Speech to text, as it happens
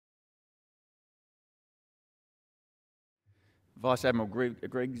Vice Admiral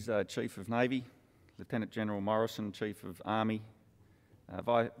Griggs, Chief of Navy, Lieutenant General Morrison, Chief of Army,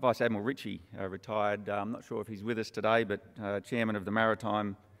 Vice Admiral Ritchie, retired, I'm not sure if he's with us today, but Chairman of the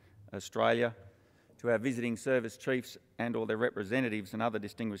Maritime Australia, to our visiting service chiefs and all their representatives and other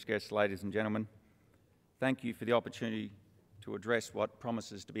distinguished guests, ladies and gentlemen, thank you for the opportunity to address what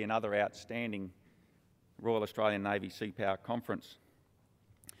promises to be another outstanding Royal Australian Navy Sea Power Conference.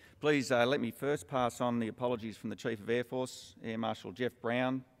 Please let me first pass on the apologies from the Chief of Air Force, Air Marshal Jeff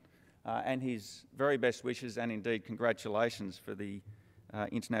Brown, and his very best wishes and indeed congratulations for the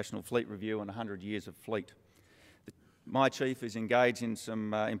International Fleet Review and 100 years of fleet. My Chief is engaged in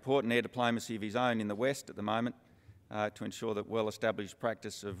some important air diplomacy of his own in the West at the moment to ensure that well-established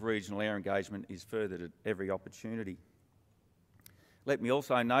practice of regional air engagement is furthered at every opportunity. Let me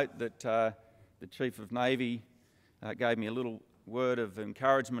also note that the Chief of Navy gave me a little word of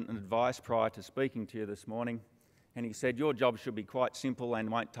encouragement and advice prior to speaking to you this morning, and he said your job should be quite simple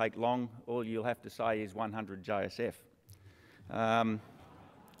and won't take long. All you'll have to say is 100 JSF. I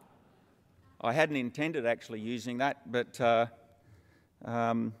hadn't intended actually using that, but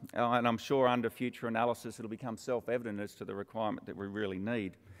and I'm sure under future analysis it'll become self-evident as to the requirement that we really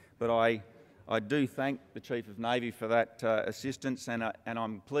need. But I do thank the Chief of Navy for that assistance, and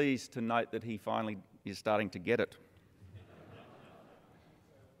I'm pleased to note that he finally is starting to get it.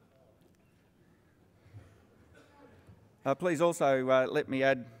 Please also let me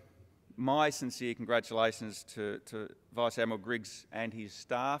add my sincere congratulations to Vice Admiral Griggs and his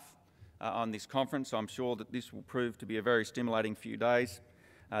staff on this conference. I'm sure that this will prove to be a very stimulating few days.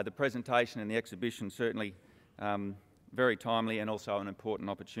 The presentation and the exhibition certainly very timely and also an important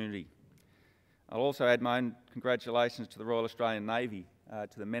opportunity. I'll also add my own congratulations to the Royal Australian Navy,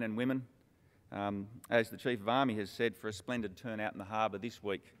 to the men and women, as the Chief of Army has said, for a splendid turnout in the harbour this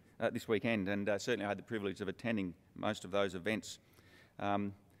weekend, and certainly I had the privilege of attending most of those events.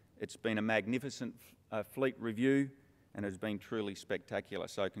 It's been a magnificent fleet review and has been truly spectacular,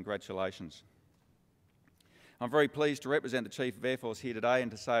 so congratulations. I'm very pleased to represent the Chief of Air Force here today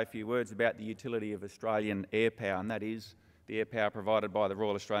and to say a few words about the utility of Australian air power, and that is the air power provided by the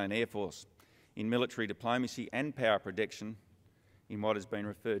Royal Australian Air Force in military diplomacy and power protection in what has been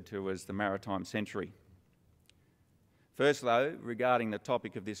referred to as the maritime century. First, though, regarding the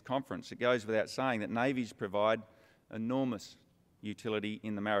topic of this conference, it goes without saying that navies provide enormous utility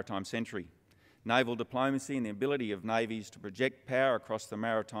in the maritime century. Naval diplomacy and the ability of navies to project power across the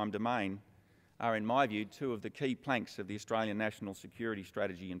maritime domain are, in my view, two of the key planks of the Australian national security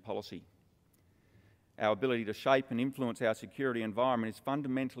strategy and policy. Our ability to shape and influence our security environment is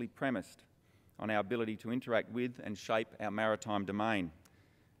fundamentally premised on our ability to interact with and shape our maritime domain,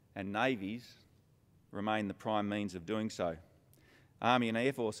 and navies remain the prime means of doing so. Army and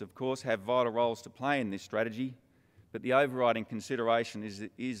Air Force, of course, have vital roles to play in this strategy, but the overriding consideration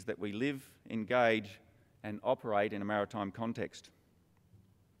is that we live, engage and operate in a maritime context.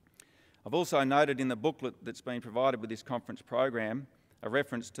 I've also noted in the booklet that's been provided with this conference program a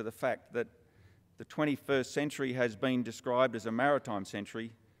reference to the fact that the 21st century has been described as a maritime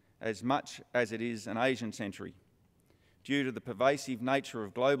century as much as it is an Asian century, due to the pervasive nature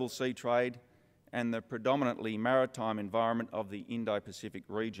of global sea trade and the predominantly maritime environment of the Indo-Pacific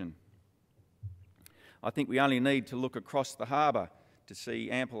region. I think we only need to look across the harbour to see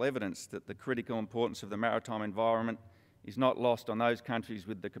ample evidence that the critical importance of the maritime environment is not lost on those countries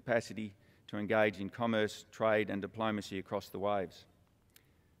with the capacity to engage in commerce, trade and diplomacy across the waves.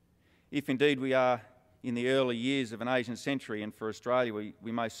 If indeed we are in the early years of an Asian century, and for Australia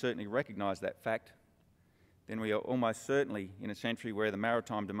we most certainly recognise that fact, then we are almost certainly in a century where the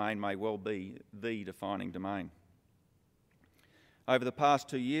maritime domain may well be the defining domain. Over the past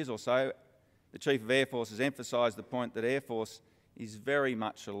 2 years or so, the Chief of Air Force has emphasised the point that Air Force is very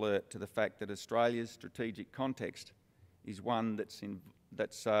much alert to the fact that Australia's strategic context is one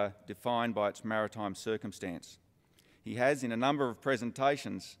that's defined by its maritime circumstance. He has, in a number of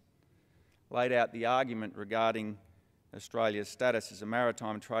presentations, laid out the argument regarding Australia's status as a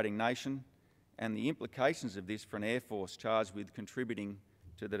maritime trading nation and the implications of this for an Air Force charged with contributing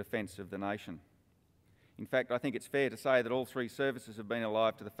to the defence of the nation. In fact, I think it's fair to say that all three services have been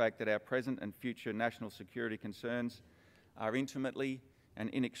alive to the fact that our present and future national security concerns are intimately and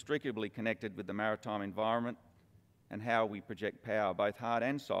inextricably connected with the maritime environment and how we project power, both hard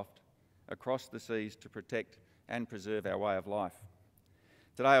and soft, across the seas to protect and preserve our way of life.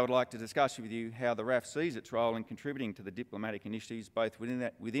 Today I would like to discuss with you how the RAF sees its role in contributing to the diplomatic initiatives both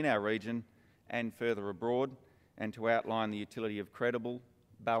within our region and further abroad, and to outline the utility of credible,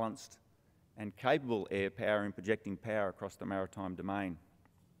 balanced and capable air power in projecting power across the maritime domain.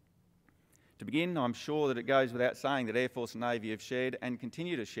 To begin, I'm sure that it goes without saying that Air Force and Navy have shared and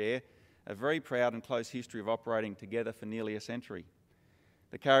continue to share a very proud and close history of operating together for nearly a century.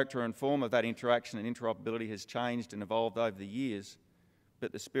 The character and form of that interaction and interoperability has changed and evolved over the years,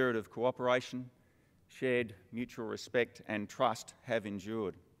 but the spirit of cooperation, shared mutual respect and trust have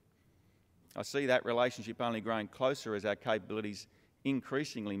endured. I see that relationship only growing closer as our capabilities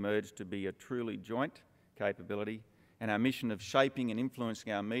increasingly merge to be a truly joint capability, and our mission of shaping and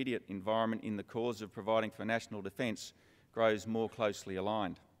influencing our immediate environment in the cause of providing for national defence grows more closely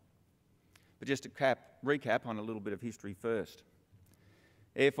aligned. But just to recap on a little bit of history first.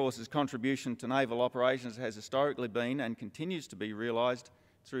 Air Force's contribution to naval operations has historically been and continues to be realised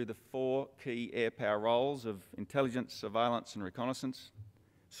through the 4 key air power roles of intelligence, surveillance and reconnaissance,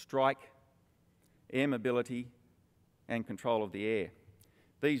 strike, air mobility and control of the air.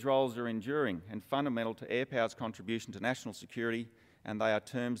 These roles are enduring and fundamental to air power's contribution to national security, and they are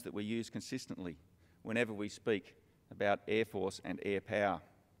terms that we use consistently whenever we speak about Air Force and air power.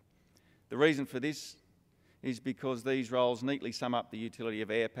 The reason for this is because these roles neatly sum up the utility of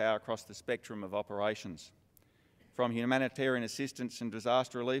air power across the spectrum of operations. From humanitarian assistance and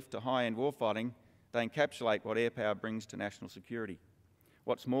disaster relief to high-end warfighting, they encapsulate what air power brings to national security.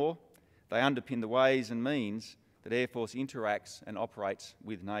 What's more, they underpin the ways and means that Air Force interacts and operates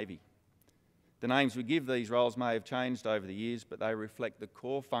with Navy. The names we give these roles may have changed over the years, but they reflect the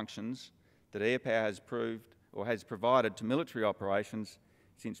core functions that air power has provided to military operations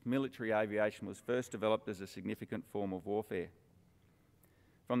since military aviation was first developed as a significant form of warfare.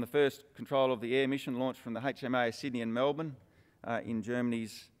 From the first control of the air mission launched from the HMAS Sydney and Melbourne in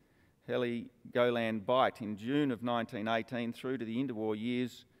Germany's Heligoland Bight in June of 1918 through to the interwar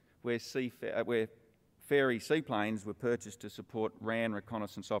years where Fairey seaplanes were purchased to support RAN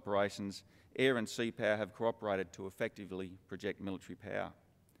reconnaissance operations, air and sea power have cooperated to effectively project military power.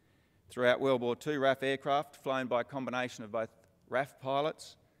 Throughout World War II, RAF aircraft, flown by a combination of both RAF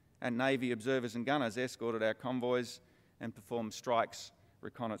pilots and Navy observers and gunners, escorted our convoys and performed strikes,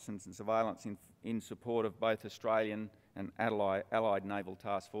 reconnaissance and surveillance in support of both Australian and Allied naval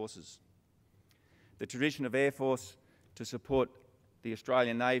task forces. The tradition of Air Force to support the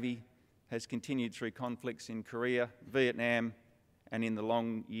Australian Navy has continued through conflicts in Korea, Vietnam and in the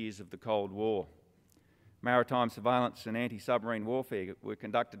long years of the Cold War. Maritime surveillance and anti-submarine warfare were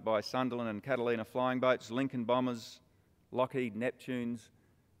conducted by Sunderland and Catalina flying boats, Lincoln bombers, Lockheed Neptunes,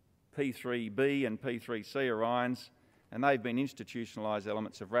 P3B and P3C Orions, and they've been institutionalised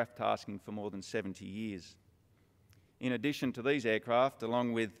elements of RAF tasking for more than 70 years. In addition to these aircraft,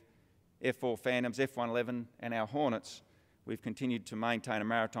 along with F4 Phantoms, F111 and our Hornets, we've continued to maintain a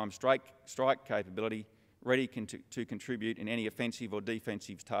maritime strike capability ready to contribute in any offensive or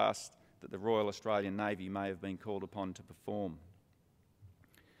defensive tasks that the Royal Australian Navy may have been called upon to perform.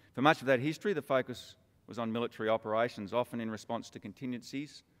 For much of that history, the focus was on military operations, often in response to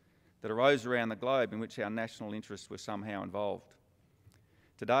contingencies that arose around the globe in which our national interests were somehow involved.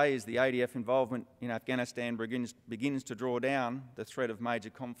 Today, as the ADF involvement in Afghanistan begins to draw down, the threat of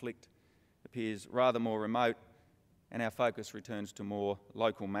major conflict appears rather more remote and our focus returns to more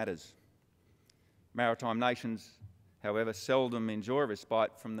local matters. Maritime nations, however, seldom enjoy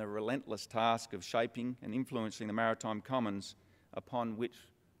respite from the relentless task of shaping and influencing the maritime commons upon which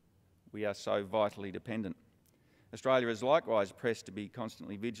we are so vitally dependent. Australia is likewise pressed to be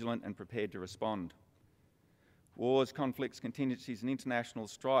constantly vigilant and prepared to respond. Wars, conflicts, contingencies and international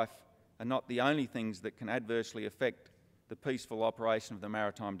strife are not the only things that can adversely affect the peaceful operation of the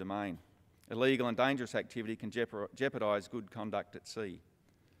maritime domain. Illegal and dangerous activity can jeopardise good conduct at sea.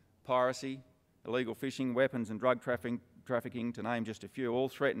 Piracy, illegal fishing, weapons and drug trafficking, to name just a few, all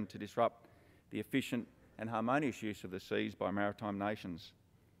threaten to disrupt the efficient and harmonious use of the seas by maritime nations.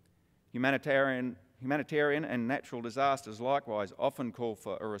 Humanitarian and natural disasters likewise often call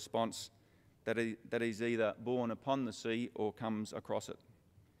for a response that is either born upon the sea or comes across it.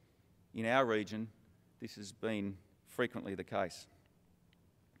 In our region, this has been frequently the case.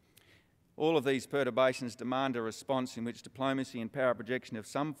 All of these perturbations demand a response in which diplomacy and power projection of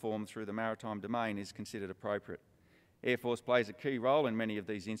some form through the maritime domain is considered appropriate. Air Force plays a key role in many of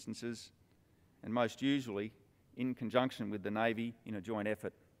these instances, and most usually in conjunction with the Navy in a joint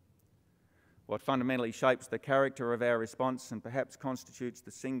effort. What fundamentally shapes the character of our response and perhaps constitutes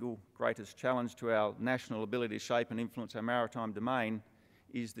the single greatest challenge to our national ability to shape and influence our maritime domain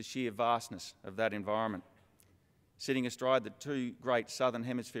is the sheer vastness of that environment. Sitting astride the 2 great southern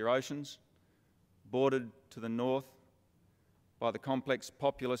hemisphere oceans, bordered to the north by the complex,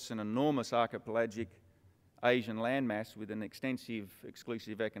 populous and enormous archipelagic Asian landmass with an extensive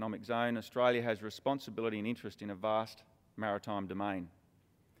exclusive economic zone, Australia has responsibility and interest in a vast maritime domain.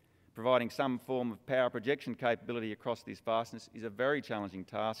 providing some form of power projection capability across this vastness is a very challenging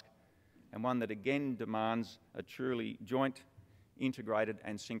task, and one that again demands a truly joint, integrated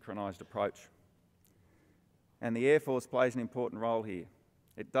and synchronised approach. And the Air Force plays an important role here.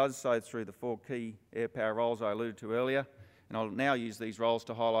 It does so through the 4 key air power roles I alluded to earlier, and I'll now use these roles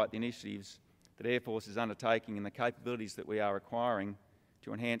to highlight the initiatives that Air Force is undertaking and the capabilities that we are acquiring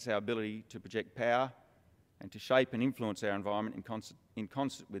to enhance our ability to project power and to shape and influence our environment in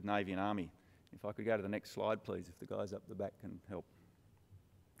concert with Navy and Army. If I could go to the next slide, please, if the guys up the back can help.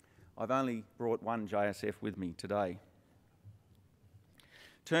 I've only brought one JSF with me today.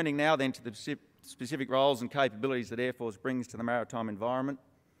 Turning now then to the specific roles and capabilities that Air Force brings to the maritime environment,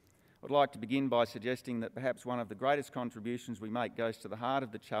 I'd like to begin by suggesting that perhaps one of the greatest contributions we make goes to the heart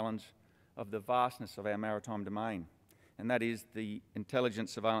of the challenge of the vastness of our maritime domain, and that is the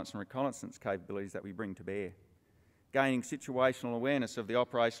intelligence, surveillance and reconnaissance capabilities that we bring to bear. Gaining situational awareness of the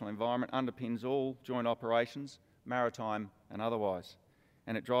operational environment underpins all joint operations, maritime and otherwise,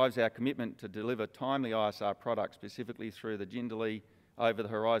 and it drives our commitment to deliver timely ISR products, specifically through the Jindalee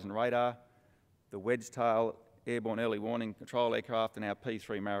over-the-horizon radar, the Wedgetail airborne early warning control aircraft and our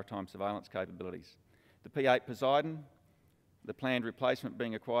P3 maritime surveillance capabilities. The P8 Poseidon, the planned replacement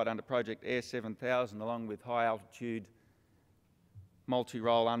being acquired under Project Air 7000 along with high-altitude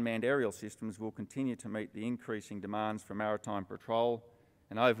multi-role unmanned aerial systems, will continue to meet the increasing demands for maritime patrol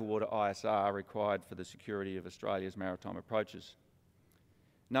and overwater ISR required for the security of Australia's maritime approaches.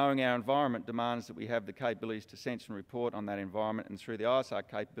 Knowing our environment demands that we have the capabilities to sense and report on that environment, and through the ISR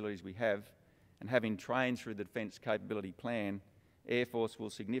capabilities we have, and having trained through the Defence Capability Plan, Air Force will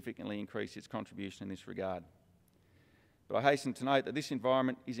significantly increase its contribution in this regard. But I hasten to note that this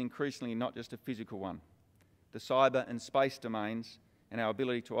environment is increasingly not just a physical one. The cyber and space domains and our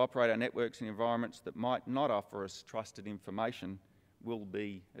ability to operate our networks in environments that might not offer us trusted information will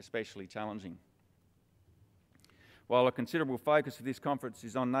be especially challenging. While a considerable focus of this conference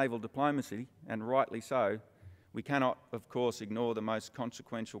is on naval diplomacy, and rightly so, we cannot, of course, ignore the most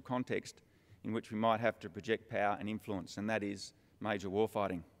consequential context in which we might have to project power and influence, and that is major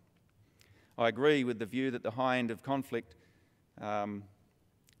warfighting. I agree with the view that the high end of conflict,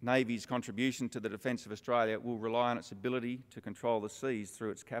 Navy's contribution to the defence of Australia will rely on its ability to control the seas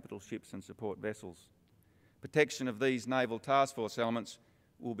through its capital ships and support vessels. Protection of these naval task force elements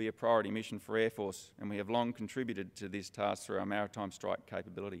will be a priority mission for Air Force, and we have long contributed to this task through our maritime strike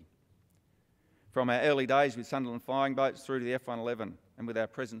capability. From our early days with Sunderland flying boats through to the F-111, and with our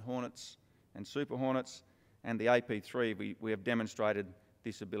present Hornets and Super Hornets and the AP3, we have demonstrated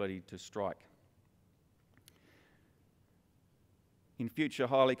this ability to strike. In future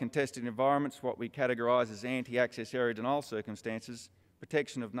highly contested environments, what we categorise as anti-access area denial circumstances,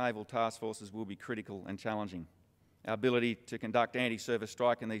 protection of naval task forces will be critical and challenging. Our ability to conduct anti-surface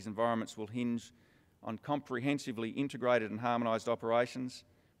strike in these environments will hinge on comprehensively integrated and harmonised operations,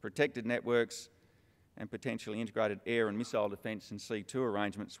 protected networks, and potentially integrated air and missile defence and C2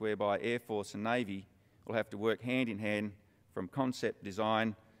 arrangements whereby Air Force and Navy will have to work hand in hand from concept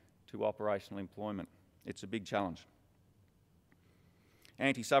design to operational employment. It's a big challenge.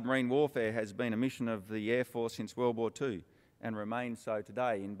 Anti-submarine warfare has been a mission of the Air Force since World War II and remains so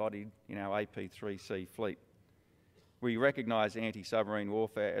today, embodied in our AP3C fleet. We recognise anti-submarine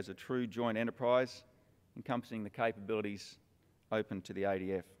warfare as a true joint enterprise encompassing the capabilities open to the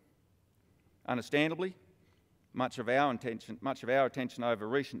ADF. Understandably, much of our attention over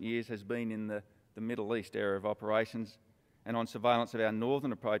recent years has been in the Middle East area of operations and on surveillance of our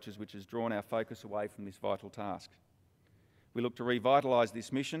northern approaches, which has drawn our focus away from this vital task. We look to revitalise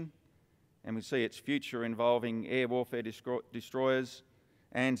this mission, and we see its future involving air warfare destroyers,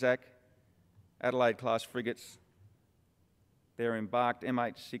 Anzac, Adelaide-class frigates, their embarked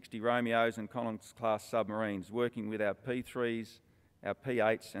MH-60 Romeos and Collins-class submarines, working with our P3s, our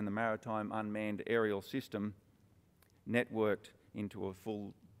P8s and the Maritime Unmanned Aerial System networked into a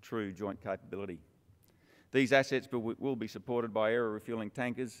full, true joint capability. These assets will be supported by aero refuelling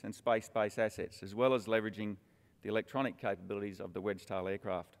tankers and space-based assets, as well as leveraging the electronic capabilities of the Wedgetail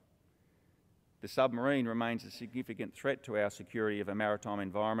aircraft. The submarine remains a significant threat to our security of our maritime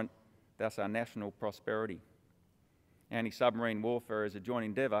environment, thus our national prosperity. Anti-submarine warfare as a joint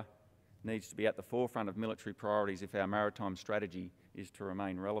endeavour needs to be at the forefront of military priorities if our maritime strategy is to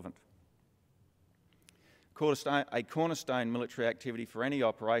remain relevant. A cornerstone military activity for any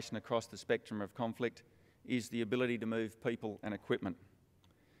operation across the spectrum of conflict is the ability to move people and equipment.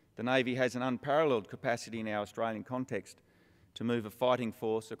 The Navy has an unparalleled capacity in our Australian context to move a fighting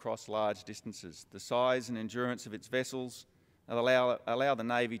force across large distances. The size and endurance of its vessels allow the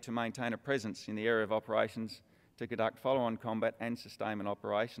Navy to maintain a presence in the area of operations to conduct follow-on combat and sustainment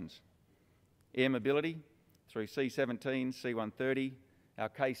operations. Air mobility through C-17, our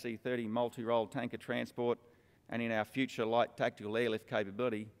KC-30 multi-role tanker transport, and in our future light tactical airlift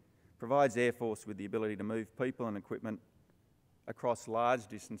capability, provides Air Force with the ability to move people and equipment across large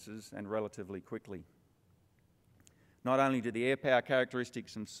distances and relatively quickly. Not only do the air power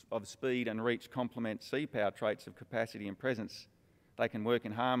characteristics of speed and reach complement sea power traits of capacity and presence, they can work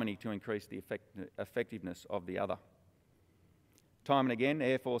in harmony to increase the effectiveness of the other. Time and again,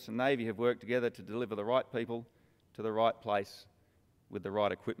 Air Force and Navy have worked together to deliver the right people to the right place with the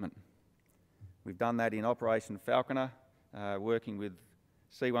right equipment. We've done that in Operation Falconer, working with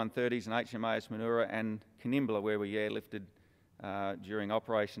C-130s and HMAS Manura and Kanimbla, where we airlifted during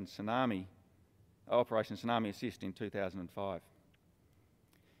Operation Tsunami Assist in 2005.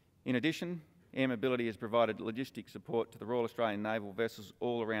 In addition, air mobility has provided logistic support to the Royal Australian Naval vessels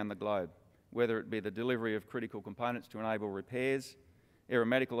all around the globe, whether it be the delivery of critical components to enable repairs,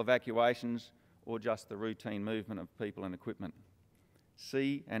 aeromedical evacuations, or just the routine movement of people and equipment.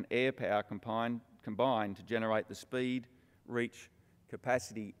 Sea and air power combine to generate the speed, reach,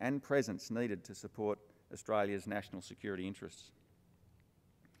 capacity and presence needed to support Australia's national security interests.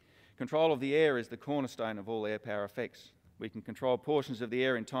 Control of the air is the cornerstone of all air power effects. We can control portions of the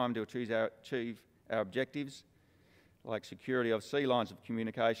air in time to achieve our objectives, like security of sea lines of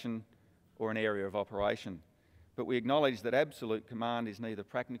communication or an area of operation. But we acknowledge that absolute command is neither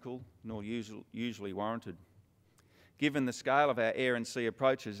practical nor usually warranted. Given the scale of our air and sea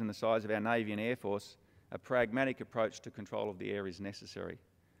approaches and the size of our Navy and Air Force, a pragmatic approach to control of the air is necessary,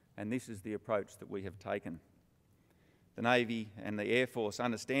 and this is the approach that we have taken. The Navy and the Air Force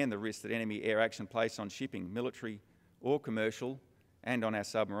understand the risk that enemy air action place on shipping, military or commercial, and on our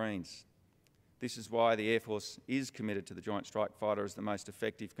submarines. This is why the Air Force is committed to the Joint Strike Fighter as the most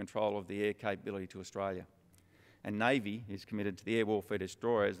effective control of the air capability to Australia. And Navy is committed to the Air Warfare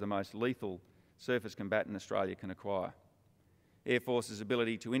Destroyer as the most lethal surface combatant Australia can acquire. Air Force's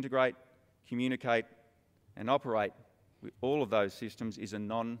ability to integrate, communicate and operate with all of those systems is a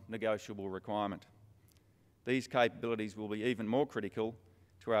non-negotiable requirement. These capabilities will be even more critical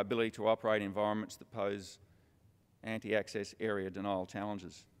to our ability to operate in environments that pose anti-access area denial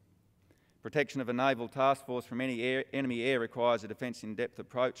challenges. Protection of a naval task force from any enemy air requires a defence in-depth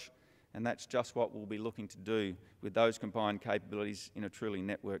approach, and that's just what we'll be looking to do with those combined capabilities in a truly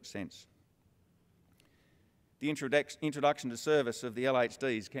networked sense. The introduction to service of the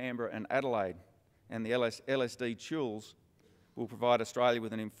LHDs, Canberra and Adelaide, and the LSD Chulls will provide Australia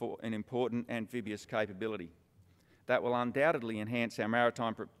with an important amphibious capability. That will undoubtedly enhance our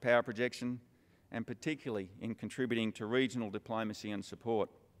maritime power projection, and particularly in contributing to regional diplomacy and support.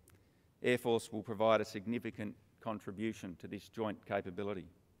 Air Force will provide a significant contribution to this joint capability.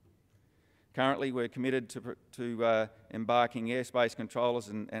 Currently, we're committed to embarking airspace controllers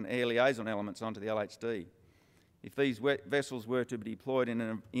and air liaison elements onto the LHD. If these vessels were to be deployed in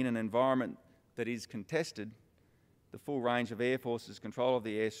an environment that is contested, the full range of Air Force's control of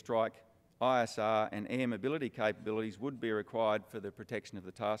the airstrike, ISR and air mobility capabilities would be required for the protection of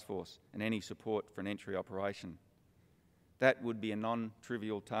the task force and any support for an entry operation. That would be a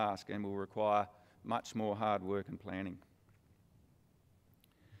non-trivial task and will require much more hard work and planning.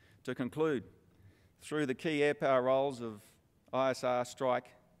 To conclude, through the key air power roles of ISR, strike,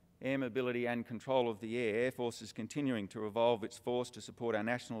 air mobility and control of the air, Air Force is continuing to evolve its force to support our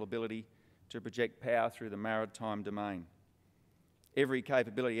national ability to project power through the maritime domain. Every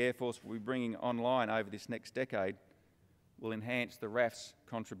capability Air Force will be bringing online over this next decade will enhance the RAF's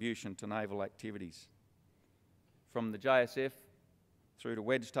contribution to naval activities. From the JSF through to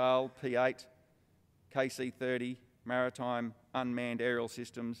Wedgetail, P8, KC-30, maritime unmanned aerial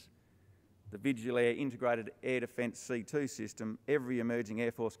systems, the Vigilair Integrated Air Defence C2 system, every emerging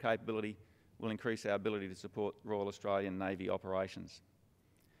Air Force capability will increase our ability to support Royal Australian Navy operations.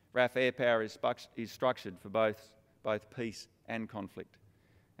 RAF air power is structured for both peace and conflict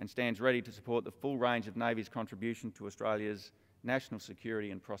and stands ready to support the full range of Navy's contribution to Australia's national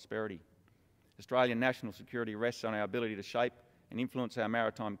security and prosperity. Australian national security rests on our ability to shape and influence our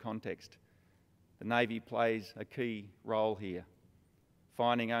maritime context. The Navy plays a key role here,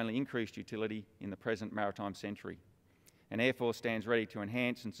 finding only increased utility in the present maritime century. And Air Force stands ready to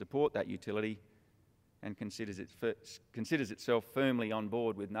enhance and support that utility and considers itself firmly on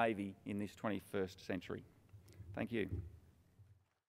board with Navy in this 21st century. Thank you.